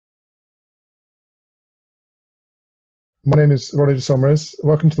My name is Rollo De Sausmarez.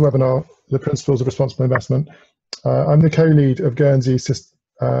 Welcome to the webinar, The Principles of Responsible Investment. I'm the co-lead of Guernsey's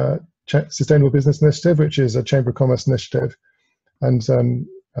Sustainable Business Initiative, which is a Chamber of Commerce initiative. And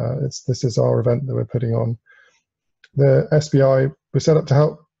this is our event that we're putting on. The SBI was set up to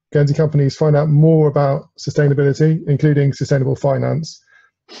help Guernsey companies find out more about sustainability, including sustainable finance.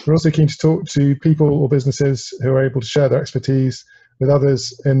 We're also keen to talk to people or businesses who are able to share their expertise with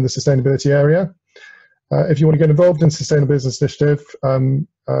others in the sustainability area. If you want to get involved in Sustainable Business Initiative,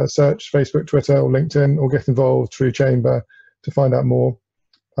 search Facebook, Twitter, or LinkedIn, or get involved through Chamber to find out more.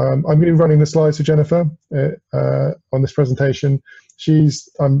 I'm going to be running the slides for Jennifer on this presentation.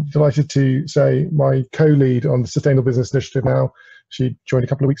 I'm delighted to say, my co-lead on the Sustainable Business Initiative now. She joined a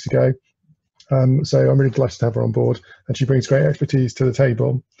couple of weeks ago. So I'm really delighted to have her on board, and she brings great expertise to the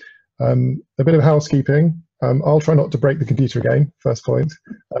table. A bit of housekeeping. I'll try not to break the computer again, first point.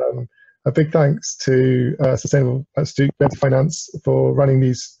 A big thanks to Sustainable Finance for running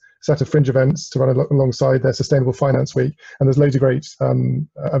these set of fringe events to run alongside their Sustainable Finance Week. And there's loads of great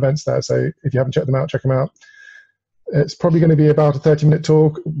events there. So if you haven't checked them out, check them out. It's probably going to be about a 30-minute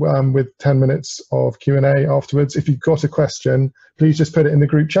talk with 10 minutes of Q&A afterwards. If you've got a question, please just put it in the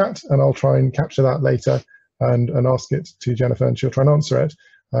group chat and I'll try and capture that later and ask it to Jennifer and she'll try and answer it.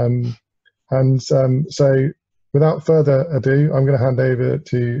 So without further ado, I'm going to hand over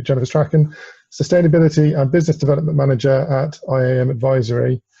to Jennifer Strachan, Sustainability and Business Development Manager at IAM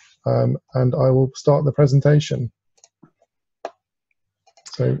Advisory, and I will start the presentation.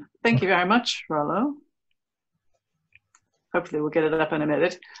 So, thank you very much, Rollo. Hopefully we'll get it up in a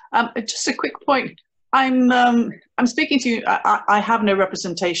minute. Just a quick point. I'm speaking to you, I have no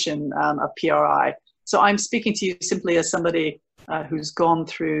representation of PRI, so I'm speaking to you simply as somebody who's gone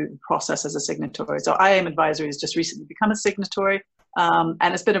through the process as a signatory. So IAM Advisory has just recently become a signatory, and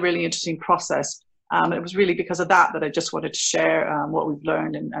it's been a really interesting process. It was really because of that I just wanted to share what we've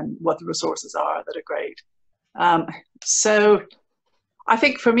learned and what the resources are that are great. So I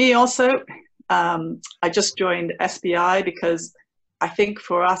think for me also, I just joined SBI because I think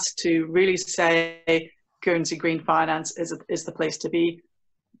for us to really say Guernsey Green Finance is the place to be.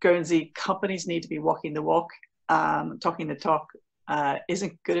 Guernsey companies need to be walking the walk. Talking the talk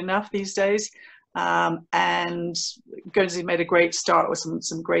isn't good enough these days, and Guernsey made a great start with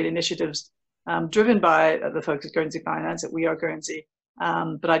some great initiatives driven by the folks at Guernsey Finance, at We Are Guernsey,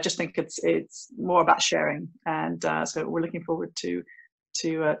 but I just think it's more about sharing, and so we're looking forward to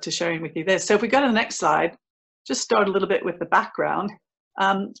sharing with you this. So if we go to the next slide, just start a little bit with the background.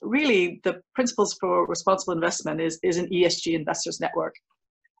 Really, the Principles for Responsible Investment is an ESG investors network.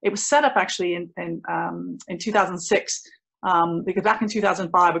 It was set up actually in 2006 because back in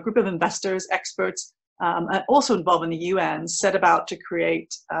 2005, a group of investors, experts, and also involved in the UN set about to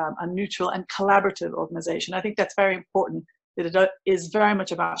create a neutral and collaborative organization. I think that's very important, that it is very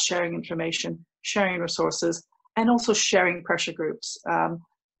much about sharing information, sharing resources, and also sharing pressure groups.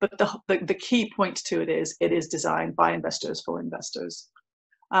 But the key point to it is designed by investors for investors.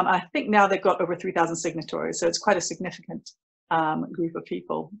 I think now they've got over 3,000 signatories, so it's quite a significant group of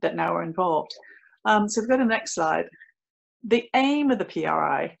people that now are involved. So if we go to the next slide, the aim of the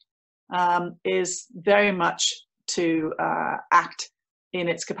PRI is very much to act in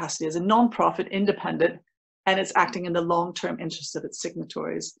its capacity as a non-profit, independent, and it's acting in the long-term interest of its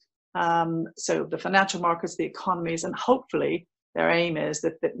signatories. So the financial markets, the economies, and hopefully their aim is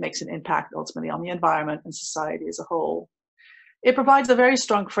that it makes an impact ultimately on the environment and society as a whole. It provides a very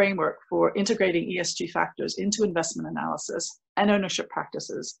strong framework for integrating ESG factors into investment analysis and ownership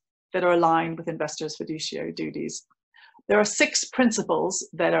practices that are aligned with investors' fiduciary duties. There are 6 principles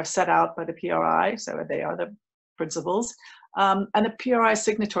that are set out by the PRI, so they are the principles, and the PRI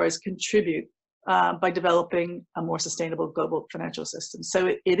signatories contribute by developing a more sustainable global financial system. So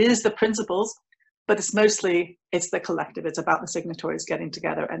it is the principles, but it's the collective. It's about the signatories getting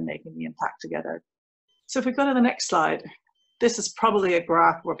together and making the impact together. So if we go to the next slide, this is probably a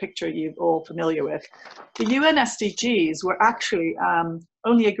graph or a picture you're all familiar with. The UN SDGs were actually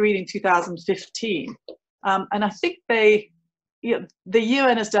only agreed in 2015. And I think the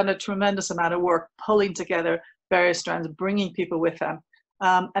UN has done a tremendous amount of work pulling together various strands, bringing people with them.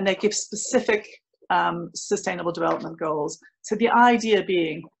 And they give specific sustainable development goals. So the idea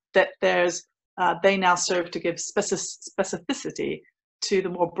being that they now serve to give specificity to the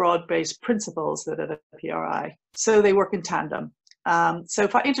more broad-based principles that are the PRI. So they work in tandem. So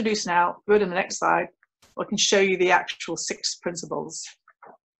if I introduce now, go to the next slide, I can show you the actual 6 principles.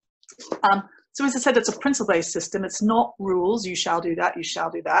 So as I said, it's a principle-based system. It's not rules, you shall do that, you shall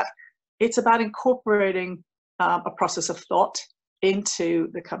do that. It's about incorporating a process of thought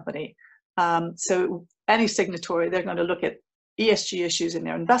into the company. So any signatory, they're going to look at ESG issues in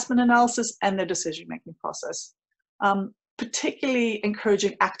their investment analysis and their decision-making process. Particularly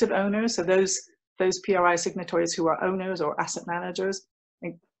encouraging active owners, so those PRI signatories who are owners or asset managers,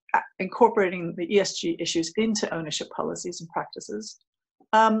 incorporating the ESG issues into ownership policies and practices.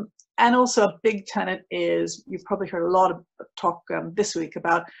 And also a big tenet is, you've probably heard a lot of talk this week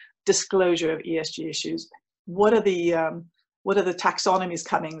about disclosure of ESG issues. What are the taxonomies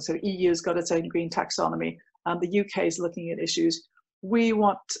coming? So EU's got its own green taxonomy. The UK is looking at issues. We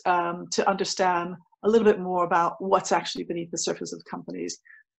want to understand a little bit more about what's actually beneath the surface of companies.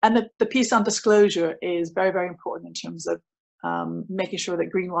 And the piece on disclosure is very, very important in terms of making sure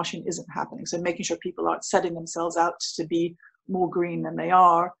that greenwashing isn't happening. So making sure people aren't setting themselves out to be more green than they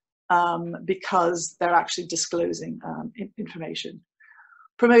are because they're actually disclosing information.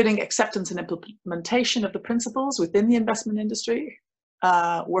 Promoting acceptance and implementation of the principles within the investment industry,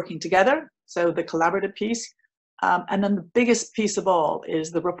 working together, so the collaborative piece. And then the biggest piece of all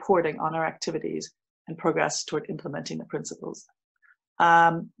is the reporting on our activities and progress toward implementing the principles.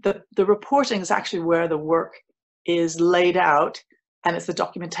 The reporting is actually where the work is laid out, and it's the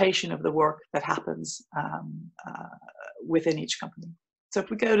documentation of the work that happens within each company. So if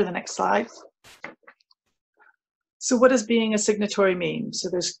we go to the next slide. So what does being a signatory mean? So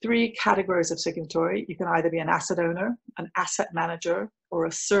there's three categories of signatory. You can either be an asset owner, an asset manager, or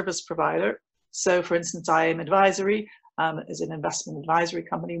a service provider. So for instance, IM Advisory is an investment advisory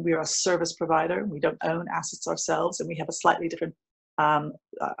company. We are a service provider. We don't own assets ourselves, and we have a slightly different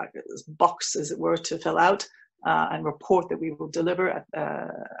box, as it were, to fill out and report that we will deliver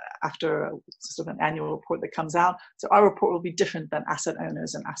after a, sort of an annual report that comes out. So our report will be different than asset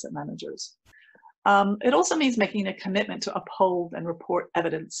owners and asset managers. It also means making a commitment to uphold and report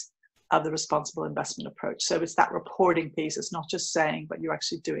evidence of the responsible investment approach. So it's that reporting piece. It's not just saying, but you're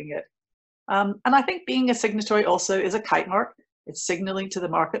actually doing it. And I think being a signatory also is a kite mark. It's signaling to the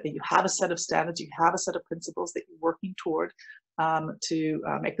market that you have a set of standards, you have a set of principles that you're working toward to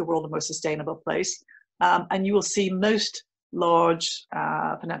make the world a more sustainable place. And you will see most large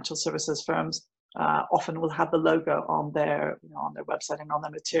financial services firms often will have the logo on their website and on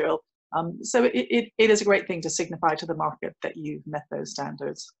their material. So it is a great thing to signify to the market that you've met those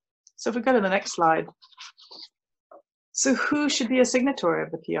standards. So if we go to the next slide. So who should be a signatory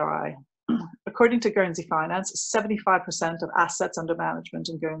of the PRI? According to Guernsey Finance, 75% of assets under management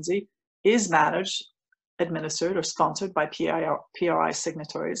in Guernsey is managed, administered, or sponsored by PRI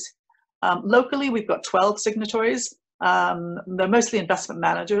signatories. Locally, we've got 12 signatories. They're mostly investment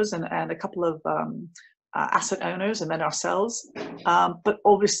managers and a couple of asset owners, and then ourselves. But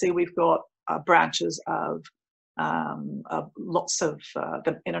obviously, we've got branches of lots of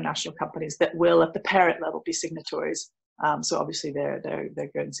the international companies that will, at the parent level, be signatories. So obviously, their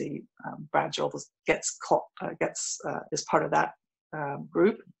Guernsey branch always is part of that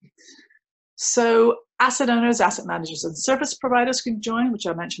group. So asset owners, asset managers, and service providers can join, which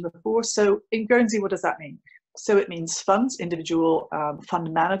I mentioned before. So in Guernsey, what does that mean? So it means funds, individual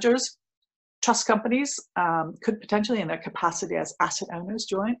fund managers, trust companies could potentially, in their capacity as asset owners,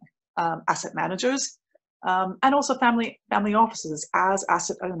 join, asset managers, and also family offices as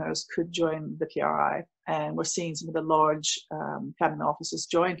asset owners could join the PRI. And we're seeing some of the large family offices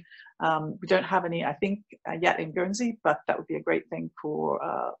join. We don't have any, I think, yet in Guernsey, but that would be a great thing for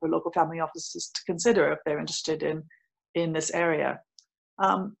local family offices to consider if they're interested in this area.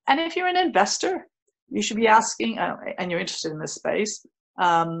 And if you're an investor, you should be asking, and you're interested in this space,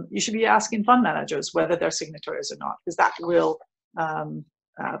 you should be asking fund managers whether they're signatories or not, because that will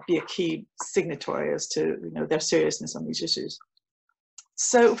be a key signatory as to their seriousness on these issues.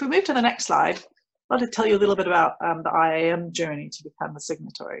 So if we move to the next slide, I'd like to tell you a little bit about the IAM journey to become a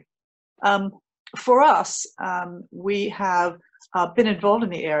signatory. For us, we have been involved in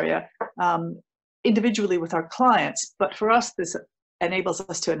the area individually with our clients, but for us, this enables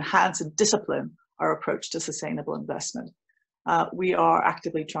us to enhance and discipline our approach to sustainable investment. We are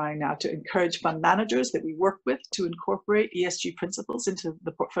actively trying now to encourage fund managers that we work with to incorporate ESG principles into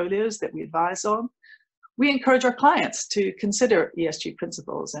the portfolios that we advise on. We encourage our clients to consider ESG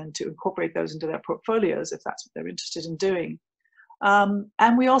principles and to incorporate those into their portfolios if that's what they're interested in doing.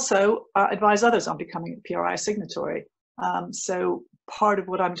 And we also advise others on becoming a PRI signatory. So part of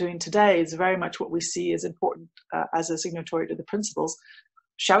what I'm doing today is very much what we see as important as a signatory to the principles,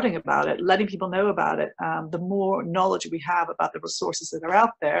 shouting about it, letting people know about it. The more knowledge we have about the resources that are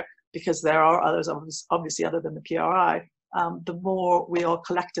out there, because there are others obviously other than the PRI, the more we all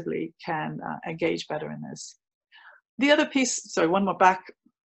collectively can engage better in this. The other piece, sorry, one more back.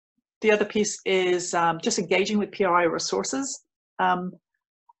 The other piece is just engaging with PRI resources.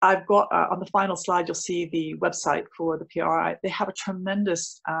 I've got on the final slide, you'll see the website for the PRI. They have a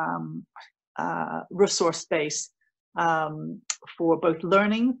tremendous resource base for both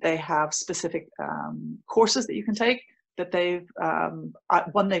learning. They have specific courses that you can take that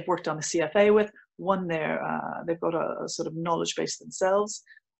one they've worked on the CFA with, one they've got a sort of knowledge base themselves.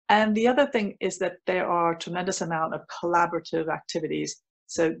 And the other thing is that there are a tremendous amount of collaborative activities.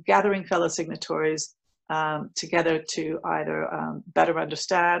 So gathering fellow signatories together to either better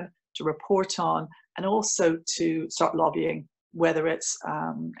understand, to report on, and also to start lobbying, whether it's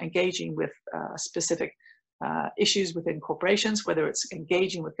engaging with specific issues within corporations, whether it's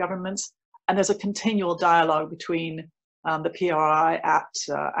engaging with governments. And there's a continual dialogue between the PRI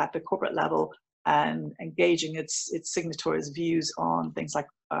at the corporate level and engaging its signatories' views on things like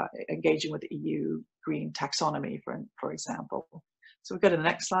engaging with the EU green taxonomy, for example. So we go to the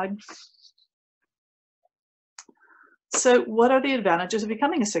next slide. So what are the advantages of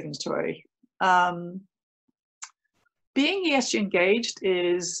becoming a signatory? Being ESG engaged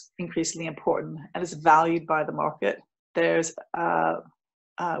is increasingly important and is valued by the market. There's, I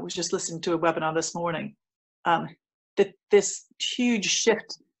was just listening to a webinar this morning, that this huge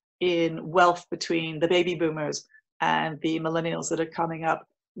shift in wealth between the baby boomers and the millennials that are coming up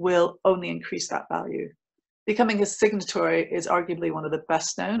will only increase that value. Becoming a signatory is arguably one of the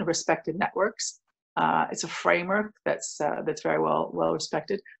best known and respected networks. It's a framework that's very well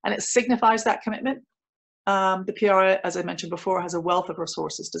respected, and it signifies that commitment. The PRI, as I mentioned before, has a wealth of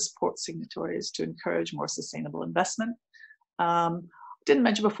resources to support signatories to encourage more sustainable investment. Didn't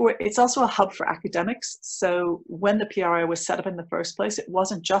mention before, it's also a hub for academics. So when the PRI was set up in the first place, it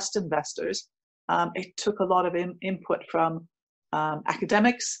wasn't just investors. It took a lot of input from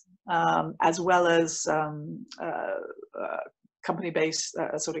academics, as well as company-based,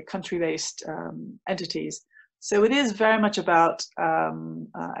 sort of country-based entities. So it is very much about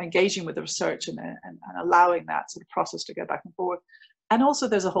engaging with the research and allowing that sort of process to go back and forth. And also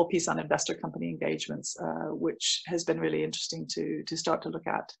there's a whole piece on investor company engagements, which has been really interesting to start to look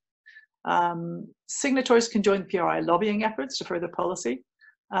at. Signatories can join PRI lobbying efforts to further policy.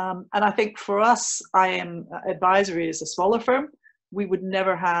 And I think for us, IM Advisory is a smaller firm. We would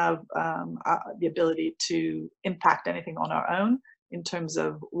never have the ability to impact anything on our own in terms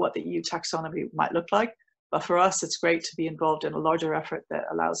of what the EU taxonomy might look like. But for us, it's great to be involved in a larger effort that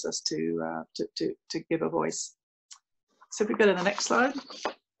allows us to give a voice. So if we go to the next slide.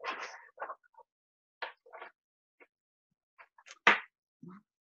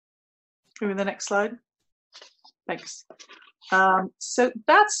 Maybe the next slide. Thanks. So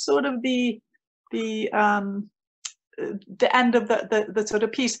that's sort of the end of the sort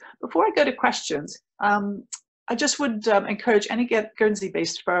of piece. Before I go to questions, I just would encourage any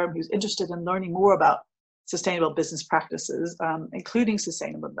Guernsey-based firm who's interested in learning more about sustainable business practices, including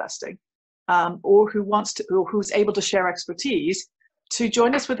sustainable investing, or who's able to share expertise, to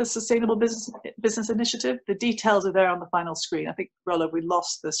join us with the Sustainable Business Initiative. The details are there on the final screen. I think, Rollo, we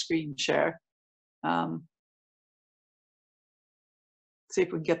lost the screen share. See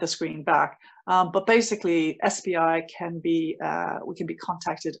if we can get the screen back. But basically, SBI can be, we can be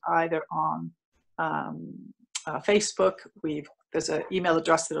contacted either on Facebook. There's an email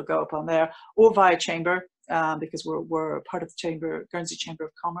address that'll go up on there, or via Chamber, because we're part of the Chamber, Guernsey Chamber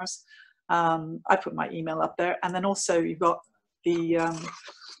of Commerce. I put my email up there, and then also you've got the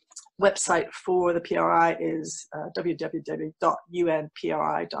website for the PRI is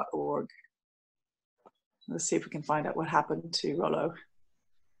www.unpri.org. Let's see if we can find out what happened to Rollo.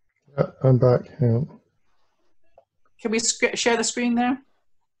 Yeah, I'm back. Hang on. Can we share the screen there?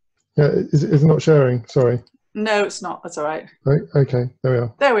 Yeah, is it not sharing? Sorry. No, it's not. That's all right. Right, okay, there we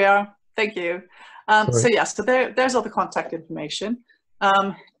are. There we are. Thank you. So yeah, so there's all the contact information.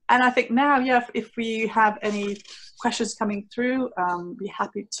 And I think now, yeah, if we have any questions coming through, be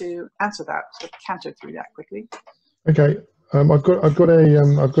happy to answer that, so canter through that quickly. Okay, I've got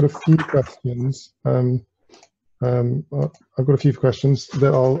a few questions. I've got a few questions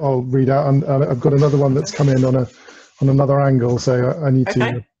that I'll read out, and I've got another one that's come in on another angle, so I need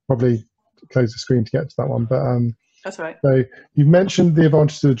to probably close the screen to get to that one. But that's right. So you've mentioned the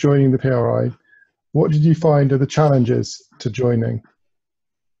advantages of joining the PRI. What did you find are the challenges to joining?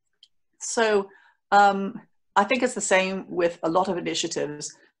 So I think it's the same with a lot of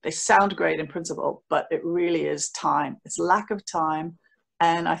initiatives. They sound great in principle, but it really is time. It's lack of time,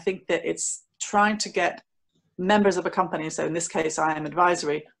 and I think that it's trying to get members of a company, so in this case IM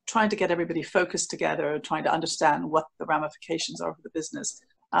Advisory, trying to get everybody focused together, trying to understand what the ramifications are for the business,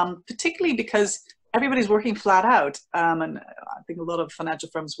 particularly because everybody's working flat out, and I think a lot of financial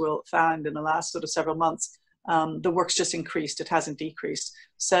firms will find in the last sort of several months the work's just increased. It hasn't decreased.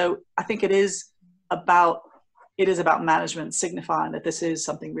 So I think it is about management signifying that this is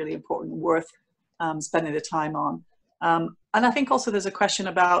something really important, worth spending the time on. And I think also there's a question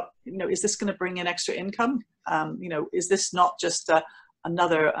about, is this going to bring in extra income? Is this not just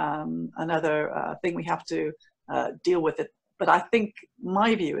another thing we have to deal with it? But I think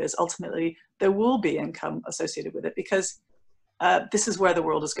my view is ultimately there will be income associated with it, because this is where the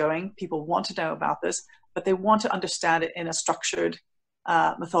world is going. People want to know about this, but they want to understand it in a structured,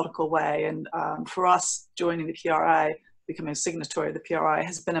 methodical way. And for us, joining the PRI, becoming a signatory of the PRI,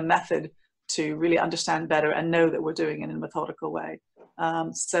 has been a method to really understand better and know that we're doing it in a methodical way.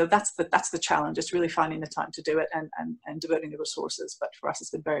 So that's the challenge. It's really finding the time to do it and devoting the resources. But for us, it's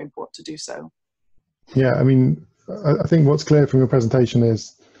been very important to do so. Yeah, I mean, I think what's clear from your presentation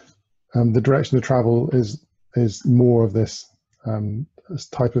is the direction of travel is more of this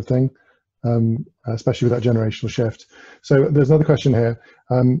type of thing, especially with that generational shift. So there's another question here.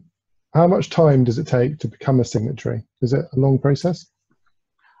 How much time does it take to become a signatory? Is it a long process?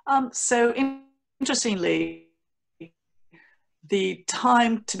 So interestingly, the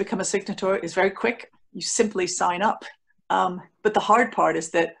time to become a signatory is very quick. You simply sign up. But the hard part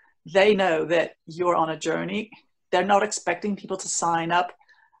is that they know that you're on a journey. They're not expecting people to sign up,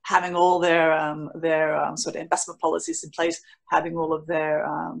 having all their sort of investment policies in place, having all of their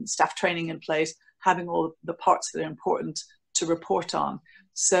staff training in place, having all the parts that are important to report on.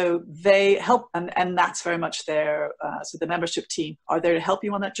 So they help, and that's very much their, so the membership team are there to help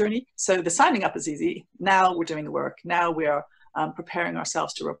you on that journey. So the signing up is easy. Now we're doing the work. Now we are preparing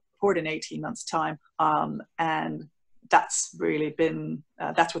ourselves to report in 18 months' time. And that's really been,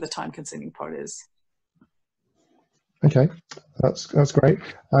 that's where the time-consuming part is. Okay, that's great.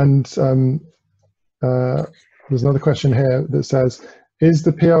 And there's another question here that says, is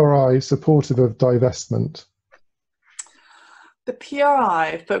the PRI supportive of divestment? The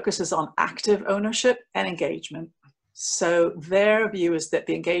PRI focuses on active ownership and engagement. So their view is that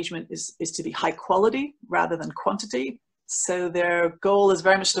the engagement is to be high quality rather than quantity. So their goal is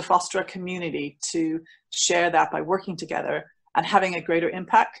very much to foster a community to share that by working together and having a greater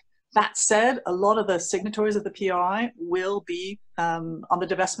impact. That said, a lot of the signatories of the PRI will be on the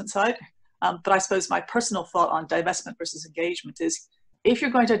divestment side. But I suppose my personal thought on divestment versus engagement is, if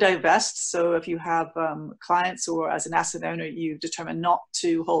you're going to divest, so if you have clients or as an asset owner, you determine not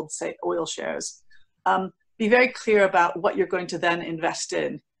to hold, say, oil shares, be very clear about what you're going to then invest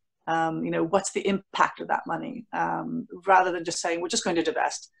in. What's the impact of that money, rather than just saying, we're just going to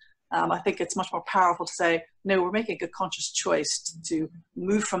divest. I think it's much more powerful to say, no, we're making a conscious choice to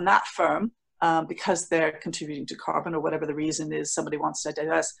move from that firm because they're contributing to carbon or whatever the reason is somebody wants to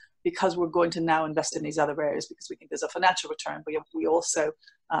divest, because we're going to now invest in these other areas because we think there's a financial return. But we also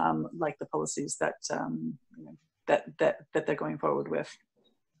like the policies that, that they're going forward with.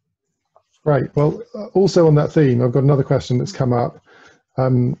 Right. Well, also on that theme, I've got another question that's come up,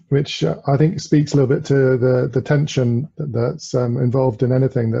 which I think speaks a little bit to the tension that's involved in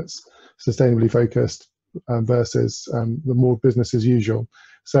anything that's sustainably focused versus the more business as usual.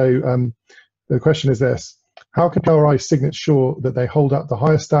 So the question is this: how can PRI signatories ensure that they hold up the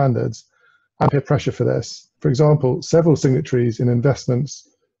highest standards and peer pressure for this? For example, several signatories in investments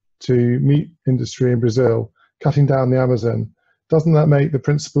to meat industry in Brazil, cutting down the Amazon. Doesn't that make the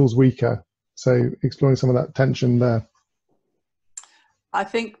principles weaker? So exploring some of that tension there. I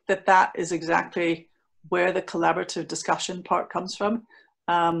think that is exactly where the collaborative discussion part comes from.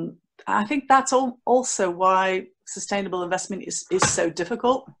 I think that's also why sustainable investment is so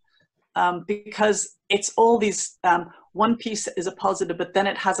difficult, because it's all these, one piece is a positive, but then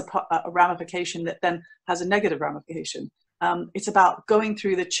it has a ramification that then has a negative ramification. It's about going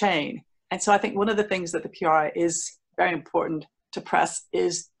through the chain. And so I think one of the things that the PRI is very important to press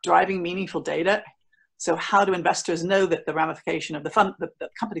is driving meaningful data. So how do investors know that the ramification of the fund, the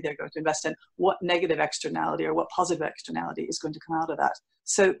company they're going to invest in, what negative externality or what positive externality is going to come out of that?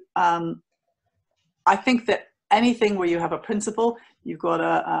 So I think that anything where you have a principle, you've got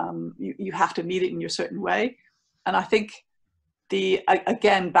to, you have to meet it in your certain way. And I think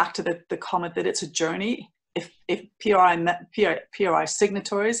again, back to the comment that it's a journey. If PRI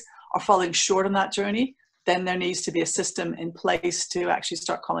signatories are falling short on that journey, then there needs to be a system in place to actually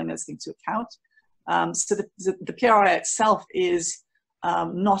start calling those things to account. So the PRI itself is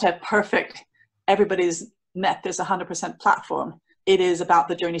not a perfect, everybody's met this 100% platform. It is about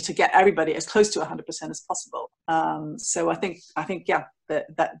the journey to get everybody as close to 100% as possible. So I think yeah,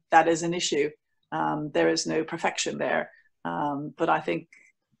 that is an issue. There is no perfection there. But I think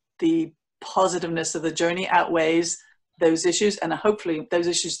the positiveness of the journey outweighs those issues, and hopefully those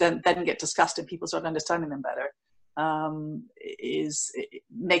issues then get discussed and people start understanding them better, it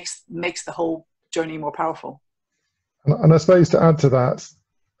makes the whole journey more powerful. And I suppose to add to that,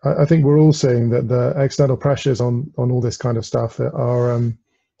 I think we're all seeing that the external pressures on all this kind of stuff are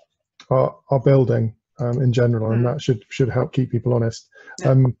building in general, and that should help keep people honest.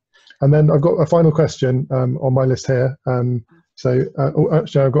 Yeah. And then I've got a final question on my list here. So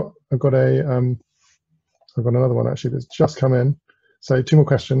actually, I've got another one actually that's just come in. So 2 more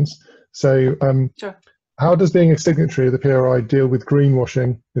questions. So sure. How does being a signatory of the PRI deal with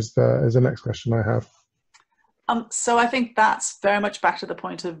greenwashing? Is the next question I have. So I think that's very much back to the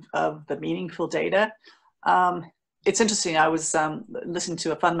point of the meaningful data. It's interesting. I was listening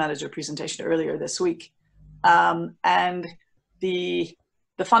to a fund manager presentation earlier this week, and the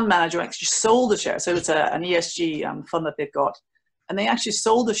fund manager actually sold a share. So it's an ESG fund that they've got, and they actually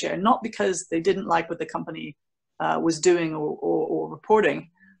sold the share not because they didn't like what the company was doing or reporting,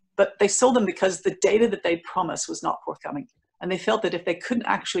 but they sold them because the data that they promised was not forthcoming. And they felt that if they couldn't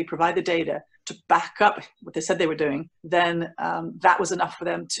actually provide the data to back up what they said they were doing, then that was enough for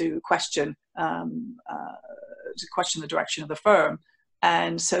them to question the direction of the firm.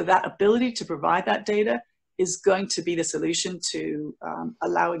 And so that ability to provide that data is going to be the solution to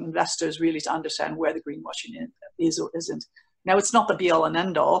allowing investors really to understand where the greenwashing is or isn't. Now, it's not the be all and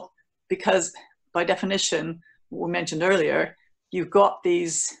end all, because by definition, we mentioned earlier, you've got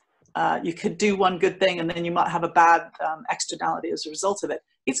these, you could do one good thing and then you might have a bad externality as a result of it.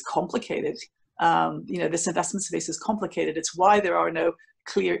 It's complicated. This investment space is complicated. It's why there are no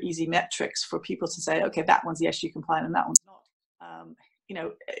clear, easy metrics for people to say, okay, that one's ESG compliant and that one's not.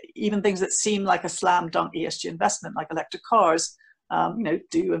 Even things that seem like a slam dunk ESG investment, like electric cars,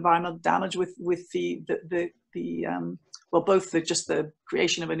 do environmental damage with both just the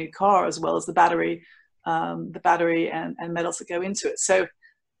creation of a new car as well as the battery and metals that go into it. So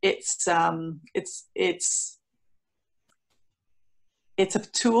it's a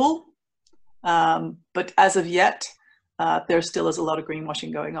tool, but as of yet, there still is a lot of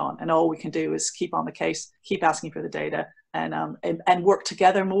greenwashing going on, and all we can do is keep on the case, keep asking for the data, and work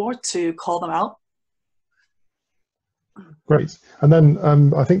together more to call them out. Great. And then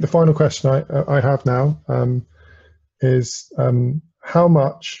I think the final question I have now is how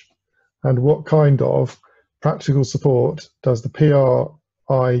much and what kind of practical support does the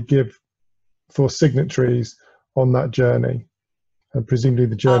PRI give for signatories on that journey, and presumably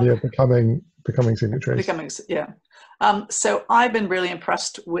the journey of becoming signatories? So I've been really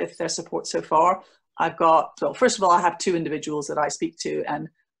impressed with their support so far. First of all, I have 2 individuals that I speak to, and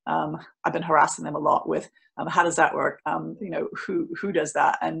I've been harassing them a lot with how does that work? Who does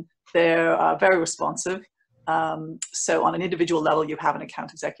that? And they're very responsive. So on an individual level, you have an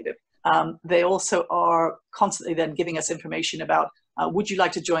account executive. They also are constantly then giving us information about, would you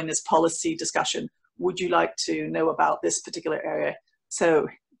like to join this policy discussion? Would you like to know about this particular area? So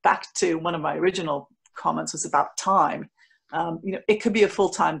back to one of my original comments was about time. It could be a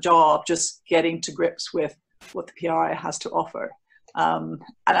full-time job just getting to grips with what the PRI has to offer. And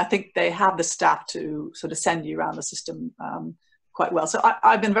I think they have the staff to sort of send you around the system quite well. So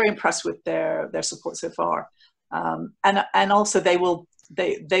I've been very impressed with their support so far. And also they will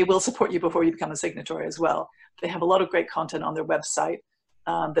support you before you become a signatory as well. They have a lot of great content on their website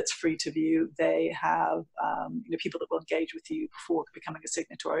that's free to view. They have people that will engage with you before becoming a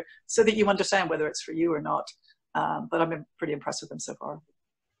signatory, so that you understand whether it's for you or not. But I've been pretty impressed with them so far.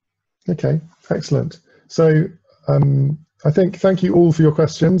 Okay, excellent. So thank you all for your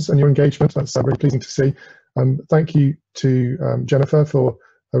questions and your engagement. That's really pleasing to see. Thank you to Jennifer for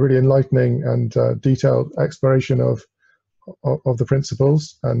a really enlightening and detailed exploration of the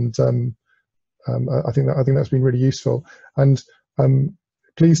principles, and I think that's been really useful. And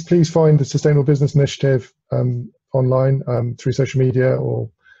please find the Sustainable Business Initiative online through social media or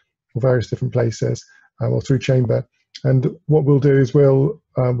various different places, or through Chamber. And what we'll do is we'll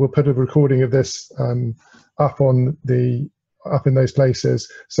put a recording of this up in those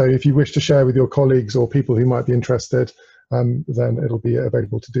places. So if you wish to share with your colleagues or people who might be interested, then it'll be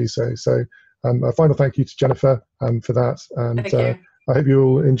available to do so. So a final thank you to Jennifer for that. And thank you. I hope you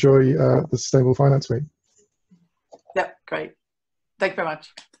all enjoy the Sustainable Finance Week. Yep, great. Thank you very much.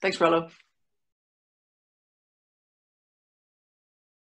 Thanks, Rollo.